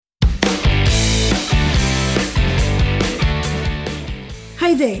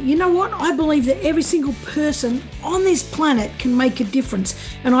Hey there, you know what? I believe that every single person on this planet can make a difference.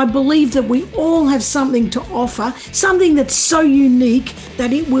 And I believe that we all have something to offer, something that's so unique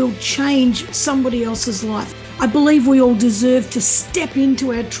that it will change somebody else's life. I believe we all deserve to step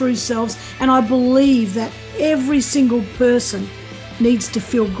into our true selves. And I believe that every single person needs to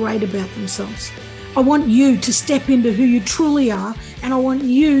feel great about themselves. I want you to step into who you truly are, and I want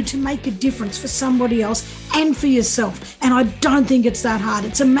you to make a difference for somebody else and for yourself. And I don't think it's that hard.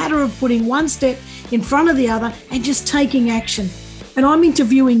 It's a matter of putting one step in front of the other and just taking action. And I'm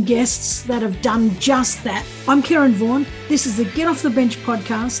interviewing guests that have done just that. I'm Kerryn Vaughan. This is the Get Off the Bench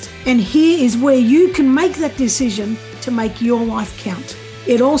podcast, and here is where you can make that decision to make your life count.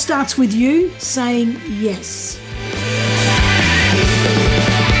 It all starts with you saying yes.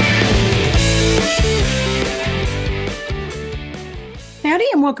 Howdy,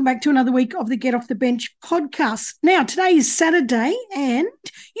 and welcome back to another week of the Get Off the Bench podcast. Now, today is Saturday, and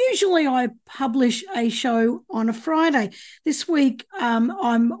usually I publish a show on a Friday. This week,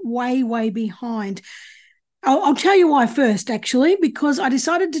 I'm way behind. I'll tell you why first, actually, because I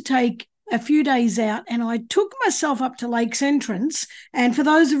decided to take a few days out, and I took myself up to Lakes Entrance. And for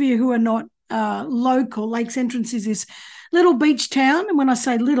those of you who are not local, Lakes Entrance is this little beach town. And when I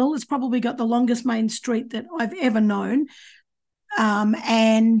say little, it's probably got the longest main street that I've ever known.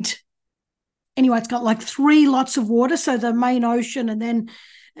 And anyway, it's got like 3 lots of water. So the main ocean, and then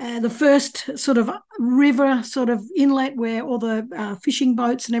the first sort of river sort of inlet where all the fishing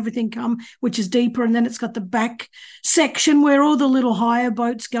boats and everything come, which is deeper. And then it's got the back section where all the little hire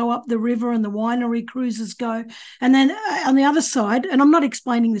boats go up the river and the winery cruises go. And then on the other side, and I'm not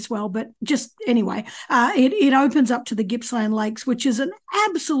explaining this well, but just anyway, it opens up to the Gippsland Lakes, which is an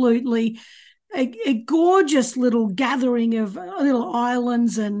absolutely a gorgeous little gathering of little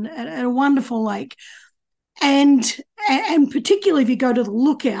islands and a wonderful lake. And particularly if you go to the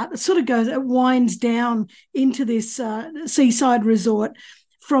lookout, it winds down into this seaside resort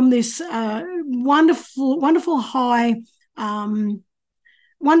from this wonderfully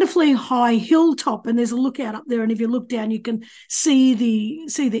high hilltop, and there's a lookout up there. And if you look down, you can see the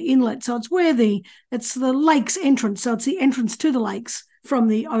inlet. So it's the lake's entrance. So it's the entrance to the lakes from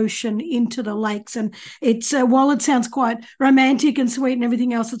the ocean into the lakes. And it's while it sounds quite romantic and sweet and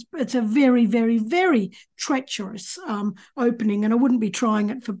everything else, it's a very, very, very treacherous opening, and I wouldn't be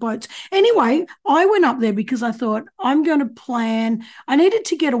trying it for boats. Anyway, I went up there because I thought I needed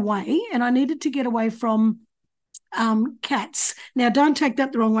to get away, and I needed to get away from cats. Now, don't take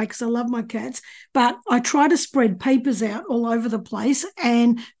that the wrong way, because I love my cats, but I try to spread papers out all over the place,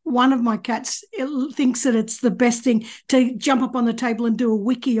 and one of my cats thinks that it's the best thing to jump up on the table and do a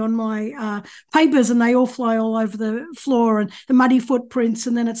wiki on my papers, and they all fly all over the floor and the muddy footprints,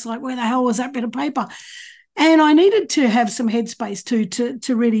 and then it's like, where the hell was that bit of paper? And I needed to have some headspace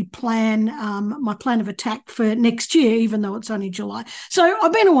to really plan my plan of attack for next year, even though it's only July. So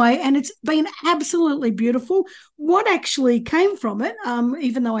I've been away, and it's been absolutely beautiful. What actually came from it,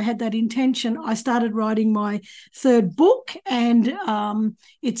 even though I had that intention, I started writing my 3rd book, and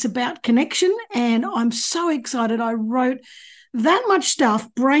it's about connection, and I'm so excited. I wrote that much stuff,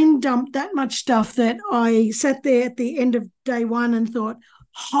 brain dumped that much stuff, that I sat there at the end of day 1 and thought,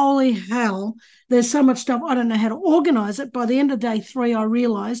 holy hell, there's so much stuff. I don't know how to organize it. By the end of day 3, I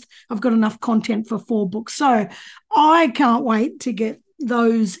realized I've got enough content for 4 books. So I can't wait to get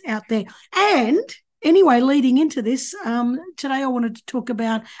those out there. And anyway, leading into this, today I wanted to talk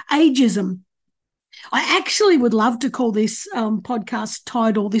about ageism. I actually would love to call this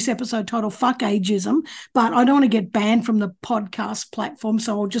this episode title, Fuck Ageism, but I don't want to get banned from the podcast platform.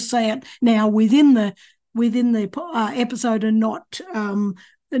 So I'll just say it now within the episode, and not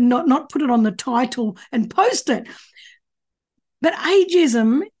put it on the title and post it. But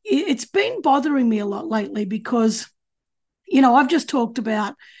ageism, it's been bothering me a lot lately, because I've just talked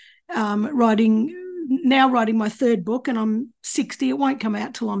about writing my 3rd book, and I'm 60. It won't come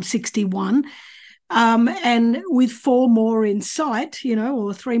out till I'm 61. And with 4 more in sight,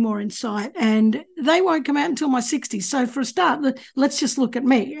 or 3 more in sight, and they won't come out until my 60s. So for a start, let's just look at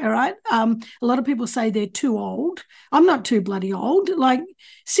me, all right? A lot of people say they're too old. I'm not too bloody old. Like,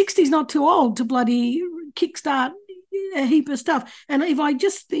 60's not too old to bloody kickstart a heap of stuff. And if I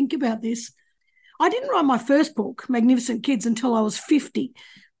just think about this, I didn't write my first book, Magnificent Kids, until I was 50.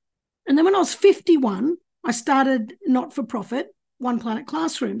 And then when I was 51, I started not-for-profit One Planet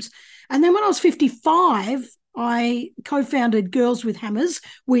Classrooms. And then when I was 55, I co-founded Girls with Hammers,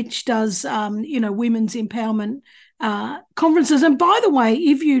 which does, women's empowerment conferences. And by the way,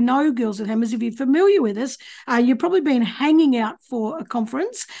 if you know Girls with Hammers, if you're familiar with us, you've probably been hanging out for a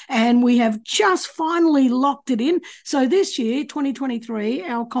conference, and we have just finally locked it in. So this year, 2023,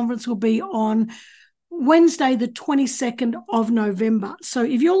 our conference will be on Wednesday, the 22nd of November. So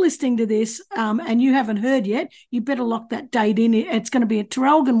if you're listening to this and you haven't heard yet, you better lock that date in. It's going to be at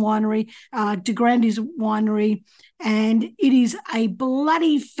Traralgon Winery, De Grandy's Winery, and it is a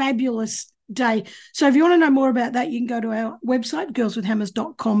bloody fabulous day. So if you want to know more about that, you can go to our website,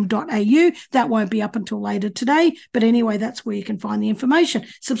 girlswithhammers.com.au. That won't be up until later today. But anyway, that's where you can find the information.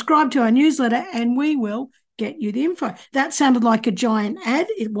 Subscribe to our newsletter and we will get you the info. That sounded like a giant ad.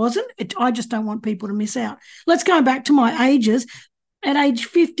 It wasn't. I just don't want people to miss out. Let's go back to my ages. At age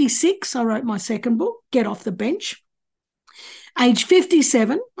 56, I wrote my second book, Get Off the Bench. Age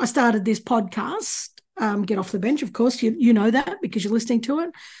 57, I started this podcast, Get Off the Bench. Of course, you know that because you're listening to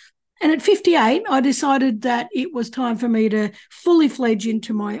it. And at 58, I decided that it was time for me to fully fledge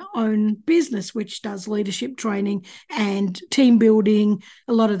into my own business, which does leadership training and team building,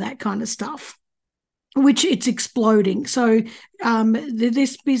 a lot of that kind of stuff, which it's exploding. So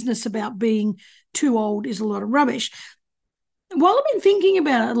this business about being too old is a lot of rubbish. What I've been thinking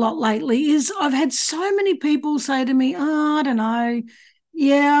about it a lot lately is I've had so many people say to me, oh, I don't know,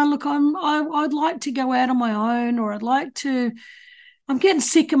 yeah, look, I'd like to go out on my own, or I'm getting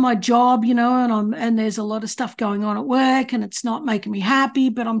sick of my job, and there's a lot of stuff going on at work and it's not making me happy,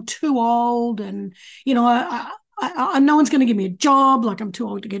 but I'm too old, and, I no one's going to give me a job, like I'm too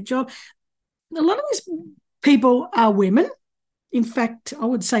old to get a job. A lot of these people are women. In fact, I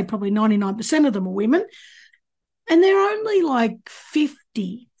would say probably 99% of them are women. And they're only like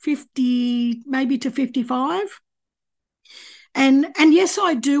 50 maybe to 55. And yes,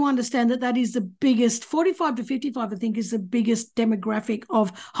 I do understand that is the biggest, 45 to 55, I think, is the biggest demographic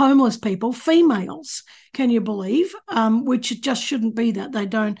of homeless people, females, can you believe? Which just shouldn't be that.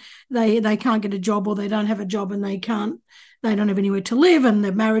 They can't get a job, or they don't have a job, and they don't have anywhere to live, and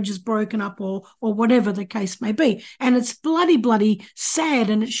their marriage is broken up, or whatever the case may be. And it's bloody sad,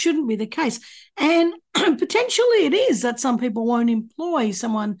 and it shouldn't be the case. And potentially it is that some people won't employ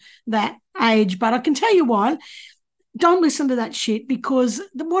someone that age. But I can tell you what, don't listen to that shit, because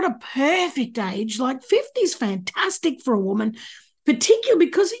what a perfect age. Like 50 is fantastic for a woman, particularly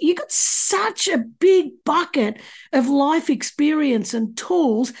because you got such a big bucket of life experience and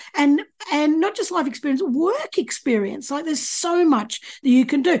tools, and not just life experience, work experience. Like there's so much that you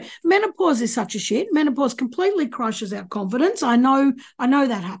can do. Menopause is such a shit. Menopause completely crushes our confidence. I know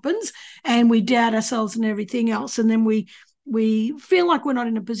that happens, and we doubt ourselves and everything else, and then we feel like we're not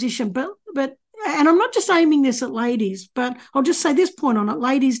in a position. But and I'm not just aiming this at ladies, but I'll just say this point on it.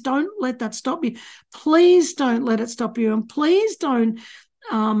 Ladies, don't let that stop you. Please don't let it stop you. And please don't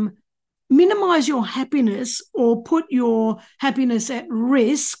minimize your happiness or put your happiness at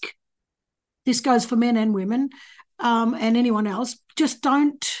risk. This goes for men and women and anyone else. Just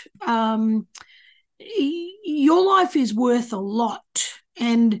don't. Your life is worth a lot.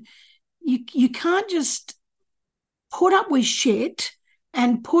 And you can't just put up with shit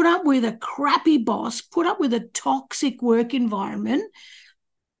and put up with a crappy boss, put up with a toxic work environment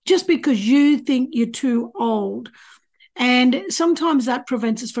just because you think you're too old. And sometimes that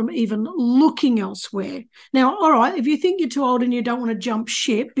prevents us from even looking elsewhere. Now, all right, if you think you're too old and you don't want to jump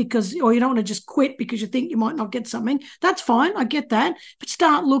ship or you don't want to just quit because you think you might not get something, that's fine. I get that. But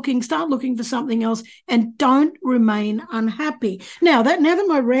start looking for something else, and don't remain unhappy. Now that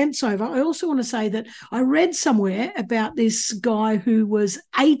my rant's over, I also want to say that I read somewhere about this guy who was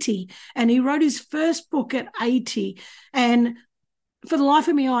 80, and he wrote his first book at 80. And for the life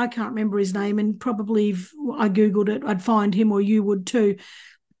of me, I can't remember his name, and probably if I Googled it, I'd find him, or you would too.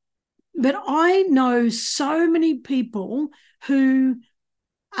 But I know so many people who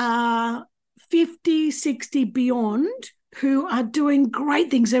are 50, 60 beyond, who are doing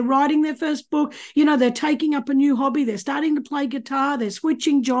great things. They're writing their first book. They're taking up a new hobby. They're starting to play guitar. They're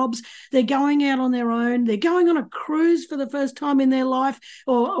switching jobs. They're going out on their own. They're going on a cruise for the first time in their life,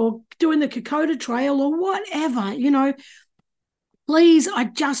 or doing the Kokoda Trail, or whatever, Please,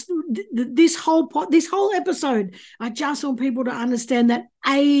 this whole episode, I just want people to understand that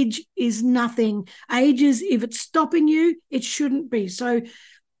age is nothing. Age is, if it's stopping you, it shouldn't be. So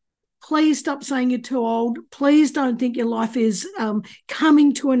please stop saying you're too old. Please don't think your life is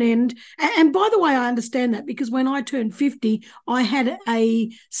coming to an end. And by the way, I understand that, because when I turned 50,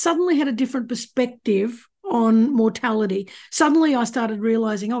 I suddenly had a different perspective on mortality. Suddenly I started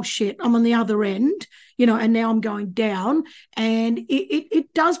realizing, oh shit, I'm on the other end, and now I'm going down. And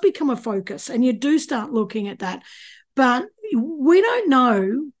it does become a focus, and you do start looking at that. But we don't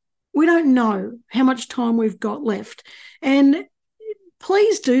know we don't know how much time we've got left. And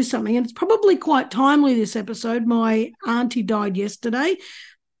please do something. And it's probably quite timely, this episode. My auntie died yesterday.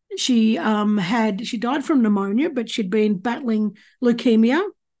 She died from pneumonia, but she'd been battling leukemia,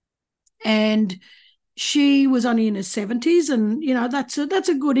 and she was only in her 70s, and that's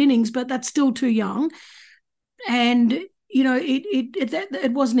a good innings, but that's still too young. And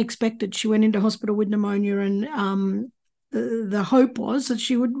it wasn't expected. She went into hospital with pneumonia, and the hope was that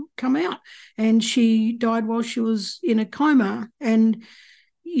she would come out, and she died while she was in a coma. And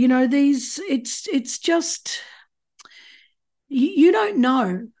it's just, you don't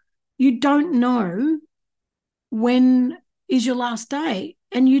know. You don't know when is your last day,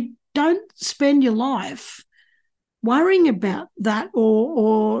 and you don't spend your life worrying about that,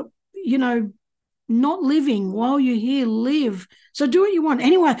 or not living while you're here. Live. So do what you want.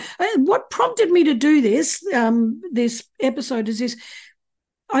 Anyway, what prompted me to do this episode is this.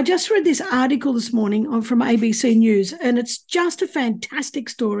 I just read this article this morning from ABC News, and it's just a fantastic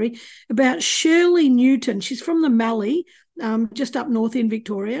story about Shirley Newton. She's from the Mallee, just up north in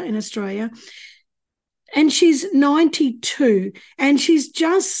Victoria, in Australia. And she's 92, and she's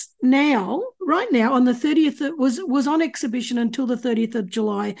just right now, on the 30th, was on exhibition until the 30th of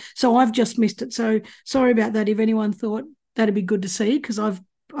July. So I've just missed it. So sorry about that if anyone thought that'd be good to see, because I've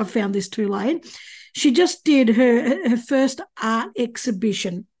found this too late. She just did her first art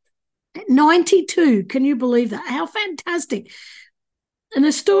exhibition at 92. Can you believe that? How fantastic. And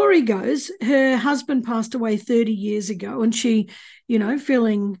the story goes, her husband passed away 30 years ago, and she,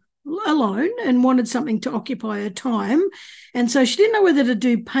 feeling alone and wanted something to occupy her time. And so she didn't know whether to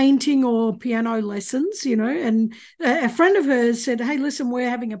do painting or piano lessons, and a friend of hers said, hey, listen, we're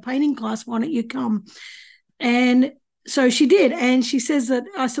having a painting class. Why don't you come? And so she did. And she says that,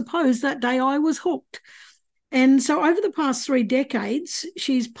 I suppose that day I was hooked. And so over the past 3 decades,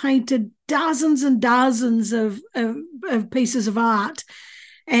 she's painted dozens and dozens of pieces of art.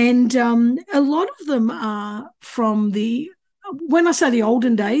 And a lot of them are from when I say the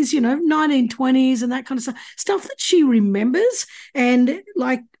olden days, 1920s and that kind of stuff that she remembers. And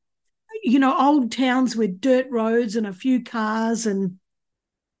old towns with dirt roads and a few cars, and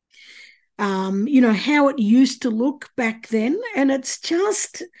how it used to look back then. And it's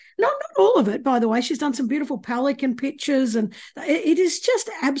just not all of it, by the way. She's done some beautiful pelican pictures, and it is just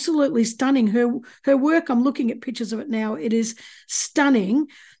absolutely stunning. Her work, I'm looking at pictures of it now, it is stunning.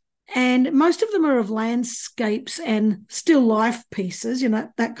 And most of them are of landscapes and still life pieces,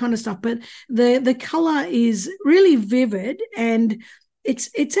 that kind of stuff. But the colour is really vivid, and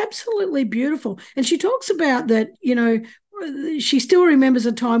it's absolutely beautiful. And she talks about that, she still remembers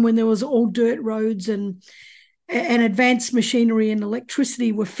a time when there was all dirt roads, and advanced machinery and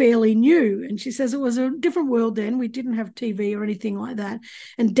electricity were fairly new. And she says it was a different world then. We didn't have TV or anything like that.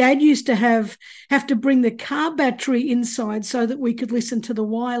 And Dad used to have to bring the car battery inside so that we could listen to the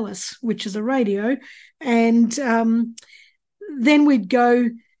wireless, which is a radio. And then we'd go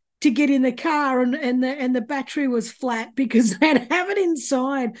to get in the car, and the battery was flat because they'd have it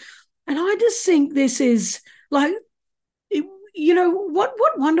inside. And I just think this is like, what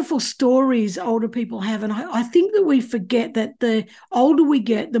wonderful stories older people have. And I think that we forget that the older we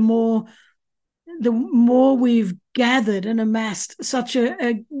get, the more we've gathered and amassed such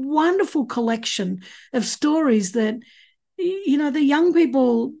a wonderful collection of stories that, the young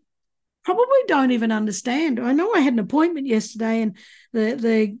people probably don't even understand. I know I had an appointment yesterday, and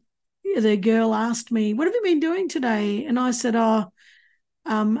the girl asked me, what have you been doing today? And I said,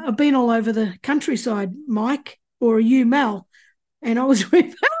 I've been all over the countryside, Mike, or are you, Mel? And I was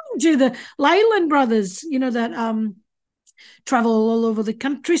referring to the Leyland brothers, that travel all over the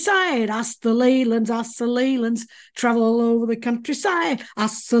countryside. Us the Leylands, travel all over the countryside.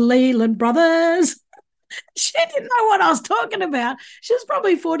 Us the Leyland brothers. She didn't know what I was talking about. She was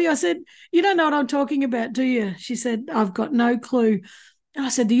probably 40. I said, you don't know what I'm talking about, do you? She said, I've got no clue. And I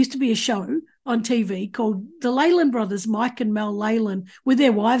said, there used to be a show on TV called The Leyland Brothers, Mike and Mel Leyland, with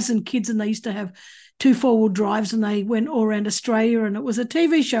their wives and kids, and they used to have 2 4-wheel drives, and they went all around Australia, and it was a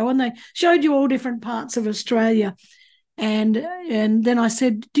TV show, and they showed you all different parts of Australia. And then I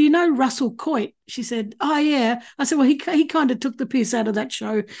said, do you know Russell Coight? She said, oh, yeah. I said, well, he kind of took the piss out of that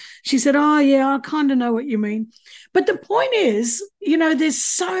show. She said, oh, yeah, I kind of know what you mean. But the point is, there's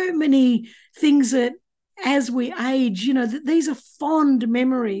so many things that as we age, these are fond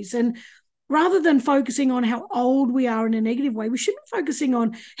memories. And rather than focusing on how old we are in a negative way, we should be focusing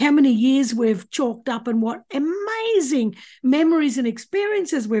on how many years we've chalked up and what amazing memories and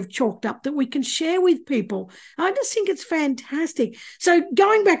experiences we've chalked up that we can share with people. I just think it's fantastic. So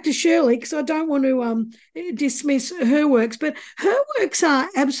going back to Shirley, because I don't want to dismiss her works, but her works are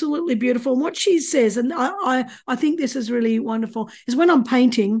absolutely beautiful. And what she says, and I think this is really wonderful, is when I'm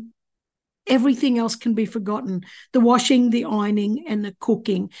painting, everything else can be forgotten, the washing, the ironing, and the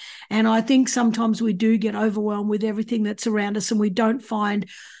cooking. And I think sometimes we do get overwhelmed with everything that's around us, and we don't find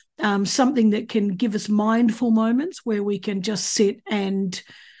something that can give us mindful moments where we can just sit and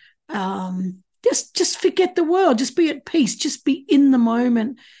just forget the world, just be at peace, just be in the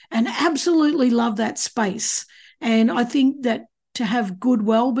moment, and absolutely love that space. And I think that to have good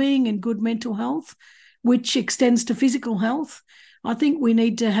well-being and good mental health, which extends to physical health, I think we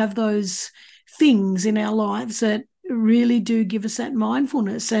need to have those things in our lives that really do give us that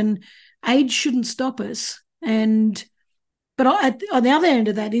mindfulness, and age shouldn't stop us. But on the other end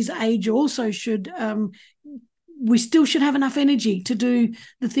of that is age also should, we still should have enough energy to do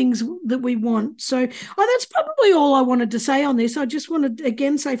the things that we want. So that's probably all I wanted to say on this. I just want to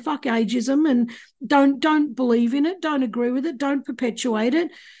again say fuck ageism, and don't believe in it, don't agree with it, don't perpetuate it,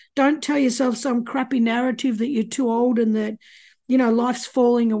 don't tell yourself some crappy narrative that you're too old and that life's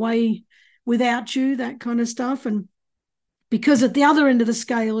falling away without you, that kind of stuff. And because at the other end of the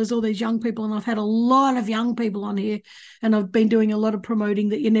scale is all these young people, and I've had a lot of young people on here, and I've been doing a lot of promoting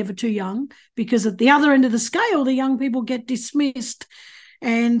that you're never too young, because at the other end of the scale, the young people get dismissed.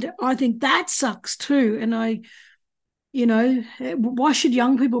 And I think that sucks too. And why should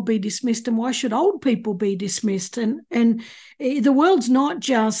young people be dismissed, and why should old people be dismissed? And the world's not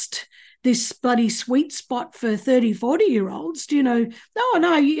just this bloody sweet spot for 30, 40-year-olds. No,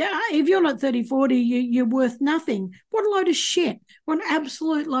 if you're not 30, 40, you're worth nothing. What a load of shit. What an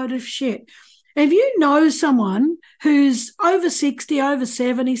absolute load of shit. If you know someone who's over 60, over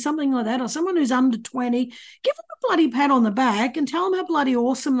 70, something like that, or someone who's under 20, give them a bloody pat on the back and tell them how bloody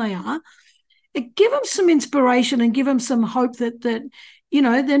awesome they are. Give them some inspiration and give them some hope that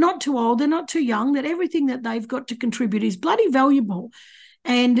they're not too old, they're not too young, that everything that they've got to contribute is bloody valuable.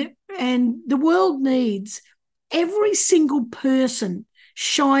 And the world needs every single person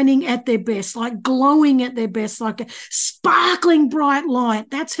shining at their best, like glowing at their best, like a sparkling bright light.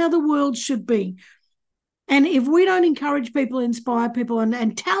 That's how the world should be. And if we don't encourage people, inspire people,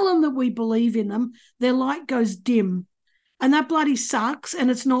 and tell them that we believe in them, their light goes dim. And that bloody sucks, and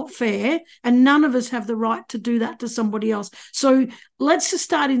it's not fair, and none of us have the right to do that to somebody else. So let's just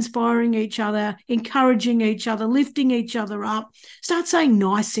start inspiring each other, encouraging each other, lifting each other up, start saying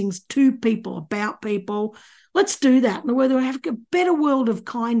nice things to people, about people. Let's do that, and whether we have a better world of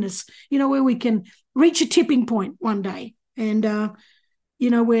kindness, where we can reach a tipping point one day, and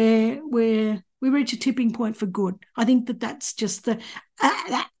where we reach a tipping point for good. I think that's just the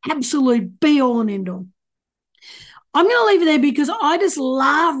absolute be-all and end-all. I'm going to leave it there because I just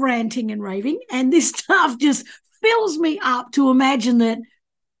love ranting and raving, and this stuff just fills me up to imagine that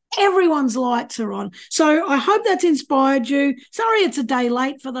everyone's lights are on. So I hope that's inspired you. Sorry it's a day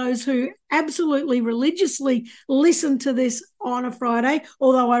late for those who absolutely religiously listen to this on a Friday,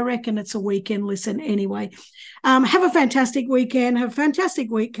 although I reckon it's a weekend listen anyway. Have a fantastic weekend. Have a fantastic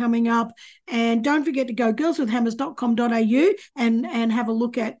week coming up. And don't forget to go girlswithhammers.com.au and have a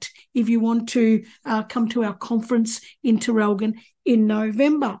look at if you want to come to our conference in Terrelgan in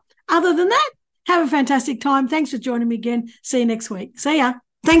November. Other than that, have a fantastic time. Thanks for joining me again. See you next week. See ya.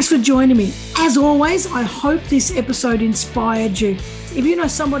 Thanks for joining me. As always, I hope this episode inspired you. If you know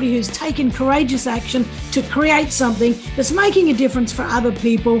somebody who's taken courageous action to create something that's making a difference for other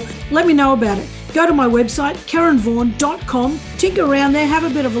people, let me know about it. Go to my website, kerrynvaughan.com, tinker around there, have a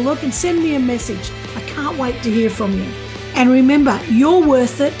bit of a look, and send me a message. I can't wait to hear from you. And remember, you're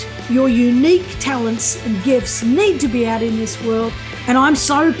worth it. Your unique talents and gifts need to be out in this world, and I'm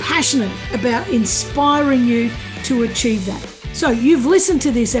so passionate about inspiring you to achieve that. So you've listened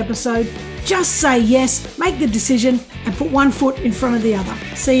to this episode. Just say yes, make the decision, and put one foot in front of the other.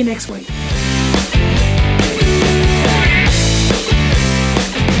 See you next week.